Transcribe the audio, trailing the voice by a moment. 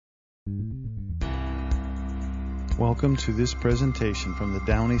Welcome to this presentation from the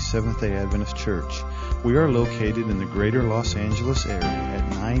Downey Seventh-day Adventist Church. We are located in the greater Los Angeles area at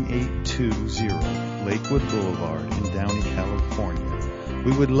 9820 Lakewood Boulevard in Downey, California.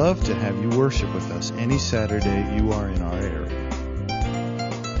 We would love to have you worship with us any Saturday you are in our area.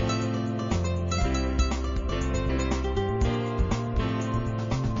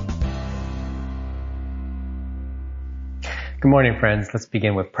 Good morning, friends. Let's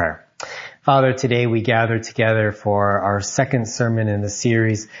begin with prayer. Father, today we gather together for our second sermon in the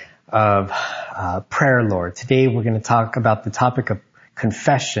series of prayer, Lord. Today we're going to talk about the topic of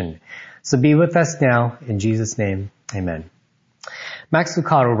confession. So be with us now. In Jesus' name, amen. Max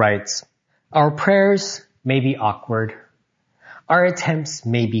Lucado writes, "Our prayers may be awkward. Our attempts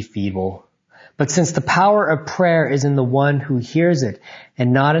may be feeble. But since the power of prayer is in the one who hears it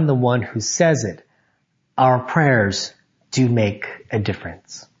and not in the one who says it, our prayers do make a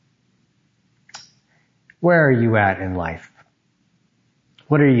difference." Where are you at in life?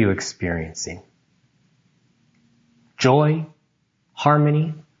 What are you experiencing? Joy?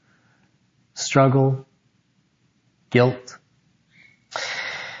 Harmony? Struggle? Guilt?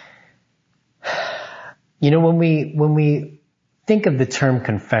 You know, when we think of the term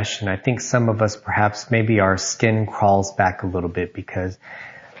confession, I think some of us perhaps maybe our skin crawls back a little bit because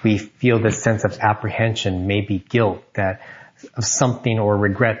we feel this sense of apprehension, maybe guilt that of something or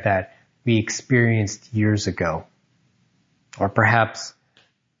regret that we experienced years ago. Or perhaps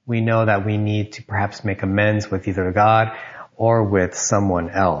we know that we need to perhaps make amends with either God or with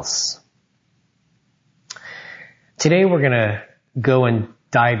someone else. Today we're going to go and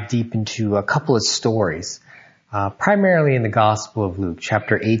dive deep into a couple of stories, primarily in the Gospel of Luke,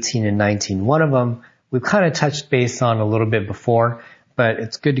 chapter 18 and 19. One of them we've kind of touched base on a little bit before, but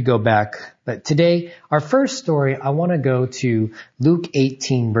it's good to go back. But today, our first story, I want to go to Luke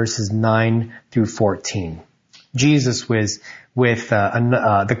 18, verses 9 through 14. Jesus was with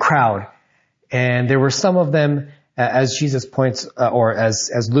the crowd, and there were some of them, as Jesus points, or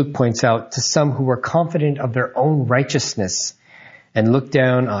as Luke points out, to some who were confident of their own righteousness and looked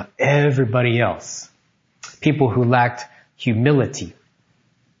down on everybody else. People who lacked humility.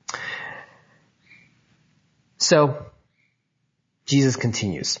 So, Jesus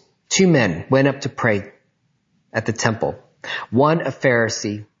continues. 2 men went up to pray at the temple, one a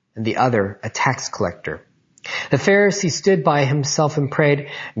Pharisee and the other a tax collector. The Pharisee stood by himself and prayed,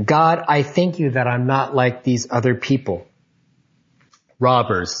 "God, I thank you that I'm not like these other people,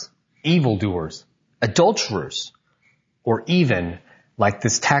 robbers, evildoers, adulterers, or even like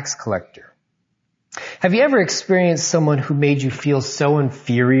this tax collector." Have you ever experienced someone who made you feel so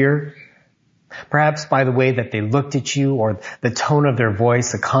inferior? Perhaps by the way that they looked at you or the tone of their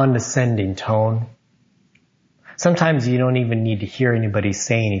voice, a condescending tone. Sometimes you don't even need to hear anybody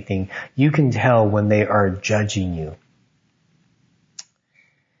say anything. You can tell when they are judging you.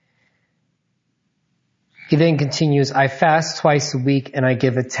 He then continues, "I fast twice a week and I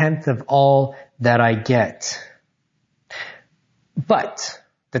give a tenth of all that I get." But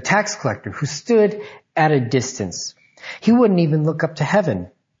the tax collector who stood at a distance, he wouldn't even look up to heaven,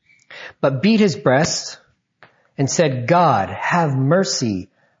 but beat his breast and said, "God, have mercy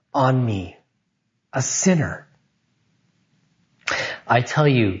on me, a sinner." I tell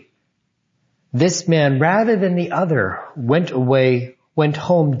you, this man, rather than the other, went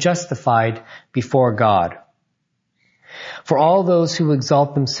home justified before God. For all those who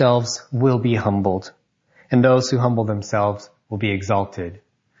exalt themselves will be humbled, and those who humble themselves will be exalted.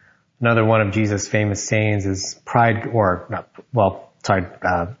 Another one of Jesus' famous sayings is proverb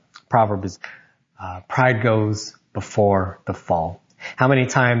is, pride goes before the fall. How many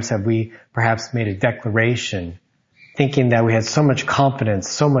times have we perhaps made a declaration thinking that we had so much confidence,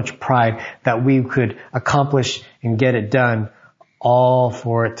 so much pride that we could accomplish and get it done, all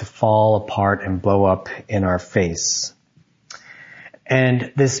for it to fall apart and blow up in our face?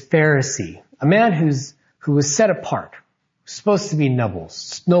 And this Pharisee, a man who was set apart, supposed to be noble,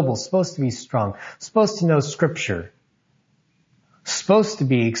 supposed to be strong, supposed to know scripture, supposed to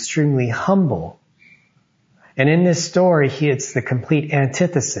be extremely humble. And in this story, it's the complete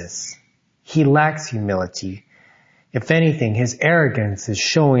antithesis. He lacks humility. If anything, his arrogance is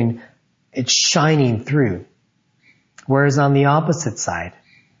showing, it's shining through. Whereas on the opposite side,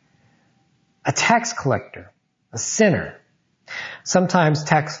 a tax collector, a sinner. Sometimes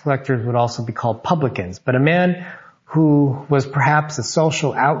tax collectors would also be called publicans, but a man who was perhaps a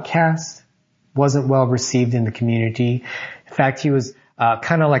social outcast, wasn't well received in the community. In fact, he was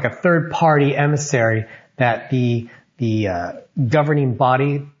kind of like a third-party emissary that the governing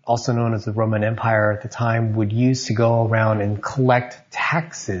body, also known as the Roman Empire at the time, would use to go around and collect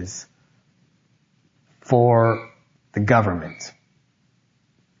taxes for the government.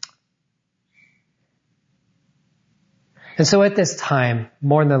 And so at this time,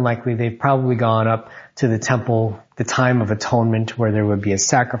 more than likely, they've probably gone up to the temple, the time of atonement, where there would be a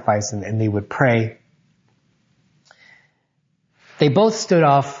sacrifice and they would pray. They both stood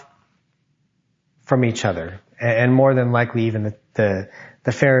off from each other, and more than likely even the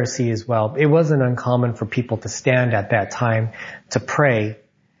Pharisee as well. It wasn't uncommon for people to stand at that time to pray.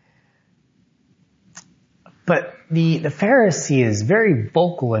 But the Pharisee is very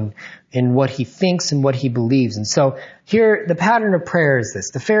vocal in what he thinks and what he believes. And so here, the pattern of prayer is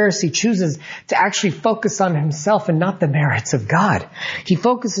this. The Pharisee chooses to actually focus on himself and not the merits of God. He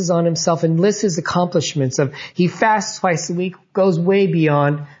focuses on himself and lists his accomplishments of he fasts twice a week, goes way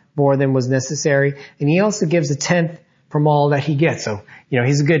beyond more than was necessary, and he also gives a tenth from all that he gets. So,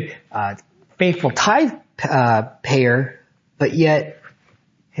 he's a good, faithful tithe payer, but yet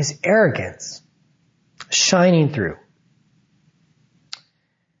his arrogance shining through.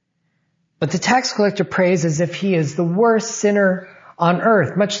 But the tax collector prays as if he is the worst sinner on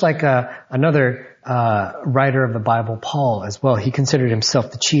earth, much like another writer of the Bible, Paul, as well. He considered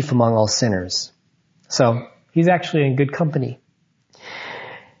himself the chief among all sinners. So he's actually in good company.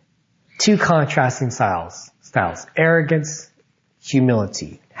 Two contrasting styles. Arrogance,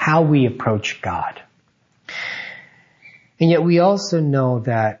 humility. How we approach God. And yet we also know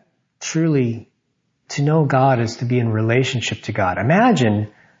that truly to know God is to be in relationship to God.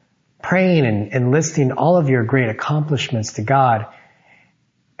 Imagine praying and listing all of your great accomplishments to God,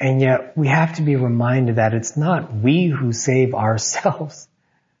 and yet we have to be reminded that it's not we who save ourselves.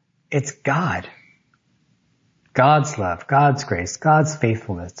 It's God. God's love, God's grace, God's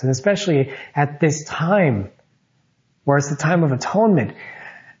faithfulness. And especially at this time, where it's the time of atonement,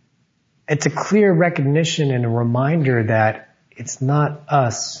 it's a clear recognition and a reminder that it's not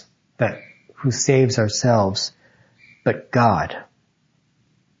us who saves ourselves, but God.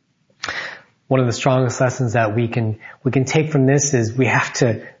 One of the strongest lessons that we can take from this is we have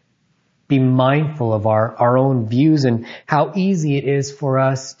to be mindful of our own views and how easy it is for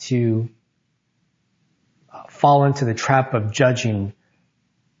us to fall into the trap of judging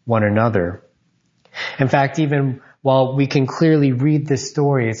one another. In fact, even while we can clearly read this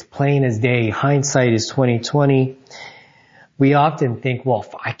story, it's plain as day, hindsight is 20/20, we often think, well,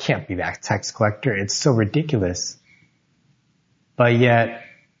 I can't be that tax collector. It's so ridiculous. But yet,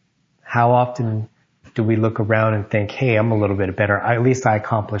 how often do we look around and think, hey, I'm a little bit better. At least I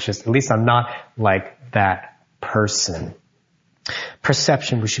accomplished this. At least I'm not like that person.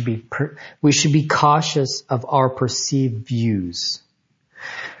 Perception. We should be cautious of our perceived views.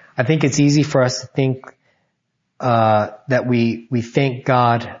 I think it's easy for us to think that we thank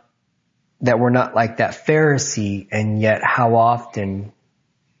God that we're not like that Pharisee, and yet how often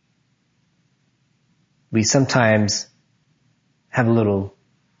we sometimes have a little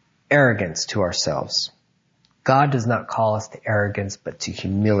arrogance to ourselves. God does not call us to arrogance, but to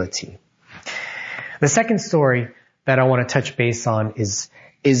humility. The second story that I want to touch base on is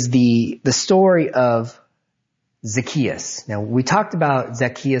the story of Zacchaeus. Now, we talked about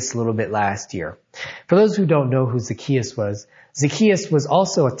Zacchaeus a little bit last year. For those who don't know who Zacchaeus was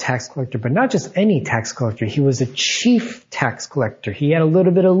also a tax collector, but not just any tax collector. He was a chief tax collector. He had a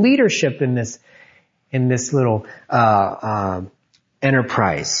little bit of leadership in this little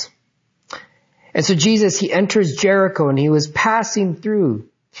enterprise. And so Jesus, he enters Jericho and he was passing through.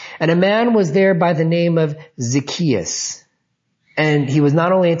 And a man was there by the name of Zacchaeus. And he was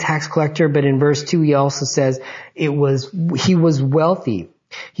not only a tax collector, but in verse 2 he also says he was wealthy.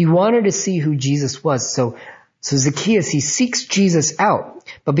 He wanted to see who Jesus was. So Zacchaeus, he seeks Jesus out.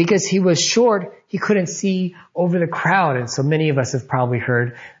 But because he was short, he couldn't see over the crowd. And so many of us have probably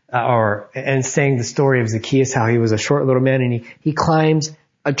heard and sang the story of Zacchaeus, how he was a short little man and he climbs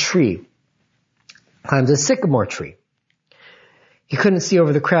a tree. Climbs a sycamore tree. He couldn't see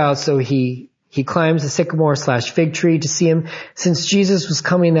over the crowd, so he climbs the sycamore/fig tree to see him, since Jesus was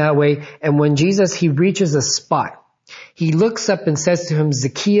coming that way. And when he reaches a spot, he looks up and says to him,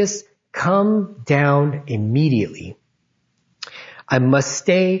 Zacchaeus, come down immediately. I must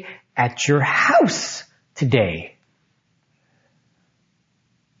stay at your house today.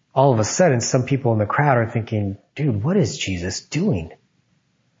 All of a sudden, some people in the crowd are thinking, dude, what is Jesus doing?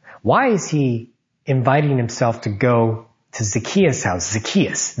 Why is he inviting himself to go to Zacchaeus' house?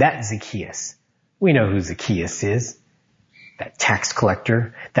 Zacchaeus. We know who Zacchaeus is. That tax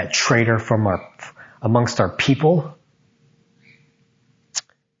collector, that traitor from amongst our people.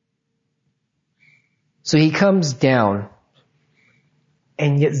 So he comes down,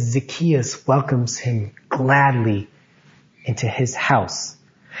 and yet Zacchaeus welcomes him gladly into his house.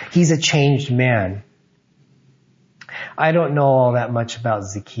 He's a changed man. I don't know all that much about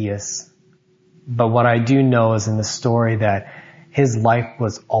Zacchaeus, but what I do know is in the story that his life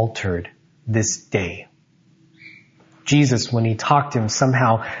was altered this day. Jesus, when he talked to him,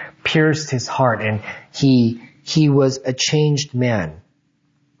 somehow pierced his heart, and he was a changed man.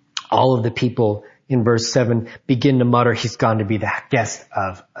 All of the people in verse 7 begin to mutter, he's gone to be the guest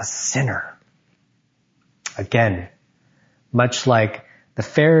of a sinner. Again, much like the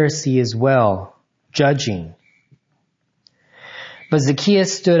Pharisee as well, judging. But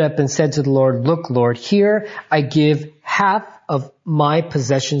Zacchaeus stood up and said to the Lord, look, Lord, here I give half of my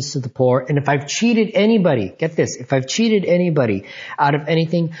possessions to the poor, and if I've cheated anybody, get this, if I've cheated anybody out of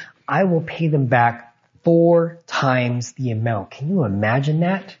anything, I will pay them back 4 times the amount. Can you imagine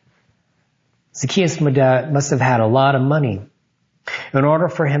that? Zacchaeus must have had a lot of money. In order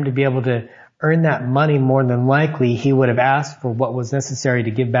for him to be able to earn that money, more than likely, he would have asked for what was necessary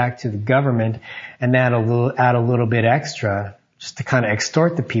to give back to the government and add a little bit extra just to kind of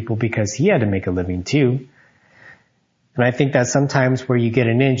extort the people, because he had to make a living too. And I think that sometimes where you get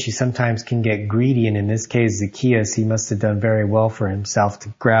an inch, you sometimes can get greedy. And in this case, Zacchaeus, he must have done very well for himself to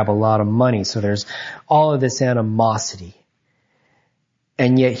grab a lot of money. So there's all of this animosity.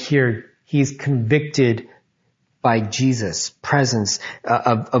 And yet here, he's convicted by Jesus' presence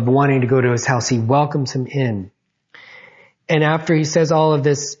of wanting to go to his house. He welcomes him in. And after he says all of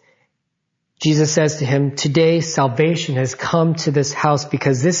this, Jesus says to him, today salvation has come to this house,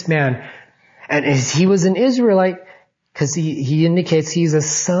 because this man, and he was an Israelite, because he indicates he's a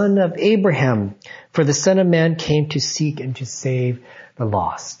son of Abraham. For the Son of Man came to seek and to save the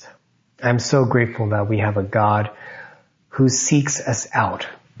lost. I'm so grateful that we have a God who seeks us out.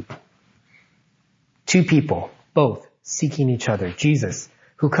 2 people, both seeking each other. Jesus,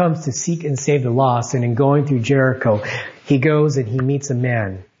 who comes to seek and save the lost, and in going through Jericho, he goes and he meets a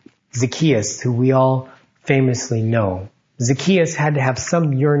man, Zacchaeus, who we all famously know. Zacchaeus had to have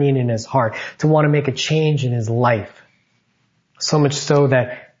some yearning in his heart to want to make a change in his life. So much so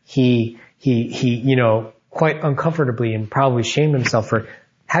that he quite uncomfortably and probably shamed himself for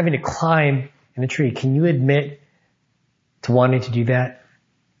having to climb in a tree. Can you admit to wanting to do that?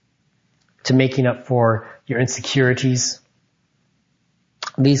 To making up for your insecurities?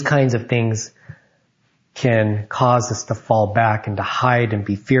 These kinds of things can cause us to fall back and to hide and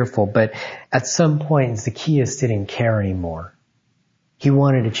be fearful. But at some point, Zacchaeus didn't care anymore. He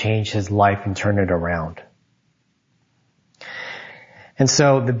wanted to change his life and turn it around. And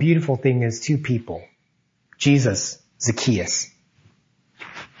so the beautiful thing is 2 people, Jesus, Zacchaeus,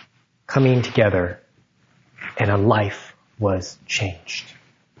 coming together, and a life was changed.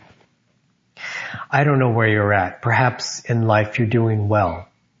 I don't know where you're at. Perhaps in life you're doing well.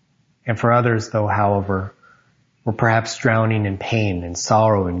 And for others, though, however, we're perhaps drowning in pain and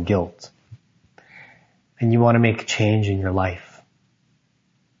sorrow and guilt. And you want to make a change in your life.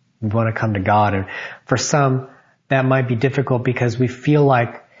 You want to come to God. And for some, that might be difficult because we feel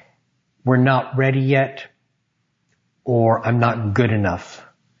like we're not ready yet, or I'm not good enough.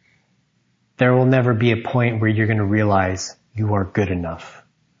 There will never be a point where you're going to realize you are good enough.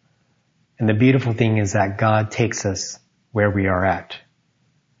 And the beautiful thing is that God takes us where we are at.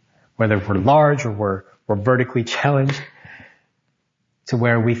 Whether we're large or we're vertically challenged, to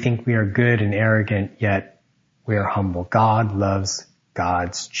where we think we are good and arrogant, yet we are humble. God loves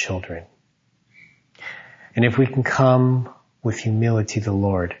God's children. And if we can come with humility to the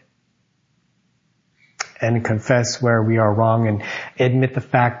Lord and confess where we are wrong and admit the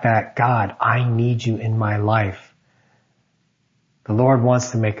fact that, God, I need you in my life. The Lord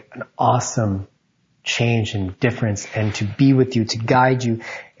wants to make an awesome change and difference, and to be with you, to guide you,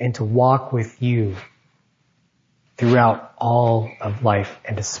 and to walk with you throughout all of life,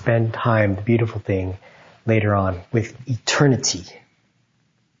 and to spend time, the beautiful thing, later on with eternity.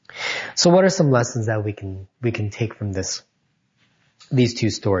 So what are some lessons that we can take from these 2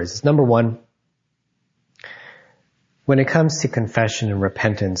 stories? Number 1, when it comes to confession and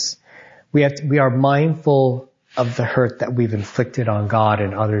repentance, we are mindful of the hurt that we've inflicted on God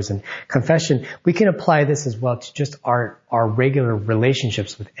and others. And confession, we can apply this as well to just our regular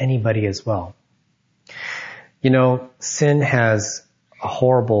relationships with anybody as well. You know, sin has a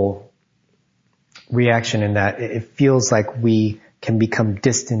horrible reaction in that it feels like we can become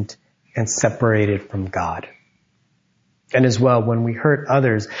distant and separated from God. And as well, when we hurt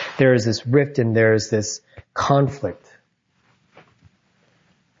others, there is this rift and there is this conflict.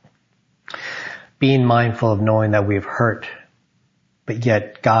 Being mindful of knowing that we have hurt, but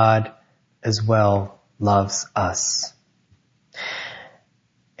yet God as well loves us.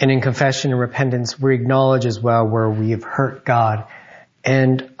 And in confession and repentance, we acknowledge as well where we have hurt God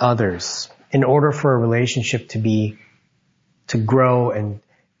and others in order for a relationship to be to grow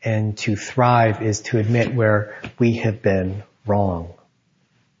and to thrive is to admit where we have been wrong.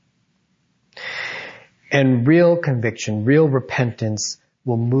 And real conviction, real repentance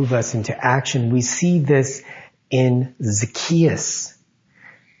will move us into action. We see this in Zacchaeus,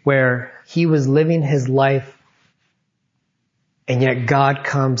 where he was living his life, and yet God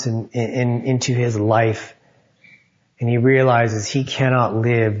comes into his life, and he realizes he cannot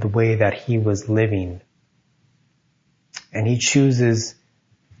live the way that he was living. And he chooses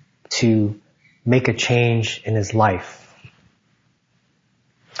to make a change in his life.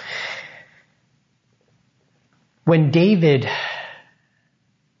 When David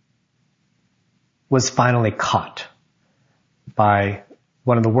was finally caught by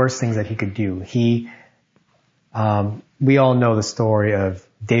one of the worst things that he could do, we all know the story of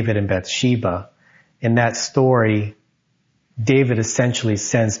David and Bathsheba. In that story, David essentially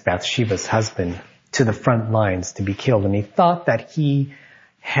sends Bathsheba's husband to the front lines to be killed, and he thought that he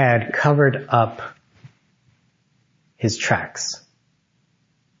had covered up his tracks.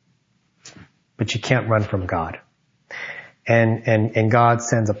 But you can't run from God. And God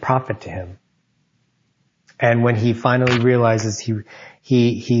sends a prophet to him. And when he finally realizes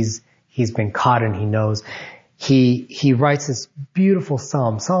he's been caught and he knows, he writes this beautiful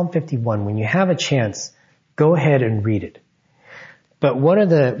psalm, Psalm 51. When you have a chance, go ahead and read it. But one of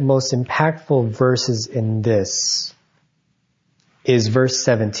the most impactful verses in this is verse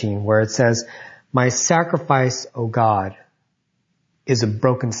 17, where it says, "My sacrifice, O God, is a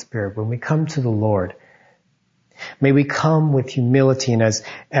broken spirit." When we come to the Lord, may we come with humility, and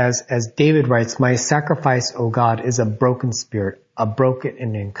as David writes, "My sacrifice, O God, is a broken spirit, a broken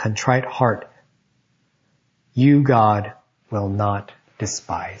and contrite heart. You, God, will not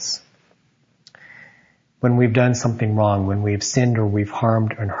despise." When we've done something wrong, when we've sinned or we've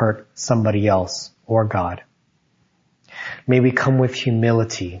harmed and hurt somebody else or God, may we come with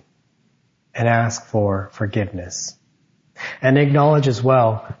humility and ask for forgiveness, and acknowledge as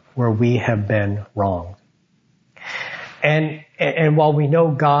well where we have been wrong. And while we know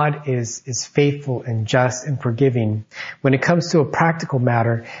God is faithful and just and forgiving, when it comes to a practical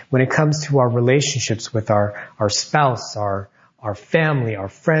matter, when it comes to our relationships with our spouse, our family, our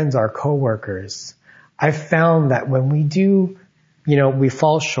friends, our coworkers, I've found that when we do, we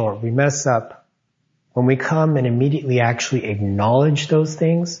fall short, we mess up, when we come and immediately actually acknowledge those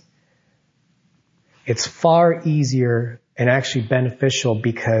things, it's far easier and actually beneficial,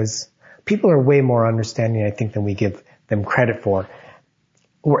 because people are way more understanding, I think, than we give them credit for.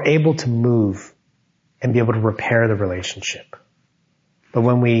 We're able to move and be able to repair the relationship. But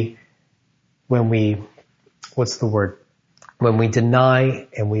when we deny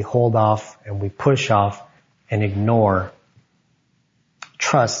and we hold off and we push off and ignore,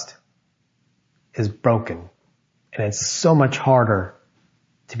 trust is broken. And it's so much harder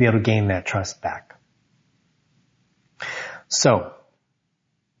to be able to gain that trust back. So,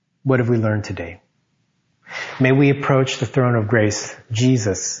 what have we learned today? May we approach the throne of grace,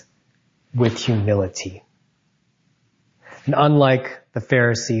 Jesus, with humility. And unlike the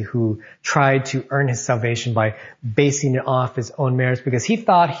Pharisee who tried to earn his salvation by basing it off his own merits, because he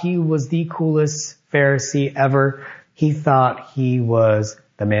thought he was the coolest Pharisee ever. He thought he was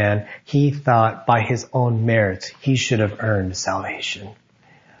the man. He thought by his own merits he should have earned salvation.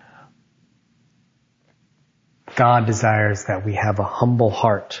 God desires that we have a humble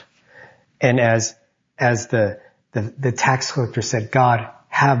heart. And as the tax collector said, "God,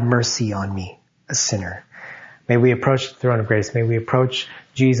 have mercy on me, a sinner." May we approach the throne of grace. May we approach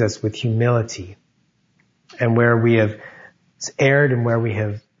Jesus with humility. And where we have erred and where we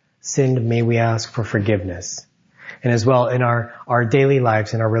have sinned, may we ask for forgiveness. And as well in our daily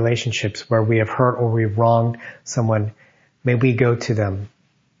lives, in our relationships where we have hurt or we've wronged someone, may we go to them.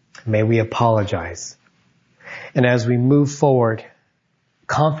 May we apologize. And as we move forward,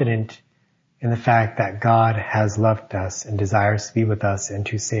 confident in the fact that God has loved us and desires to be with us and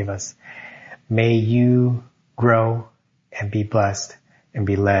to save us, may you grow and be blessed and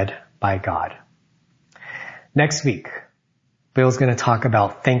be led by God. Next week, Bill's going to talk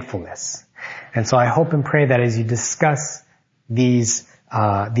about thankfulness. And so I hope and pray that as you discuss these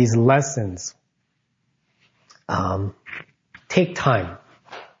lessons, take time.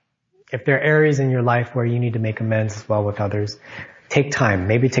 If there are areas in your life where you need to make amends as well with others, take time.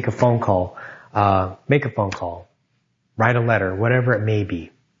 Maybe take a phone call, make a phone call, write a letter, whatever it may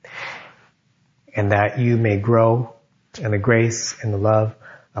be. And that you may grow in the grace and the love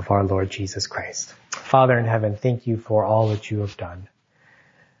of our Lord Jesus Christ. Father in heaven, thank you for all that you have done.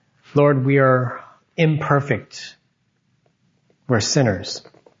 Lord, we are imperfect. We're sinners.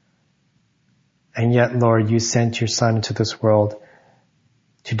 And yet, Lord, you sent your Son into this world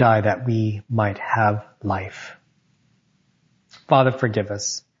to die that we might have life. Father, forgive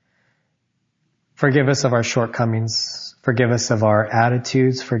us. Forgive us of our shortcomings. Forgive us of our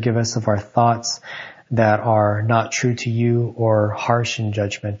attitudes. Forgive us of our thoughts that are not true to you or harsh and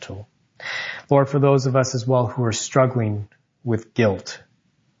judgmental. Lord, for those of us as well who are struggling with guilt,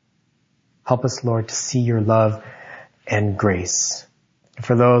 help us, Lord, to see your love and grace.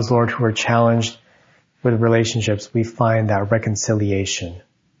 For those, Lord, who are challenged with relationships, we find that reconciliation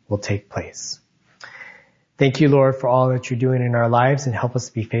will take place. Thank you, Lord, for all that you're doing in our lives, and help us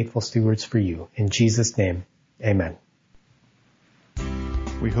to be faithful stewards for you. In Jesus' name, amen.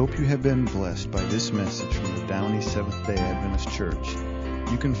 We hope you have been blessed by this message from the Downey Seventh-day Adventist Church.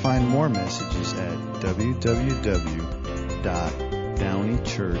 You can find more messages at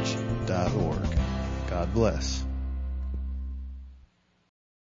www.downeychurch.org. God bless.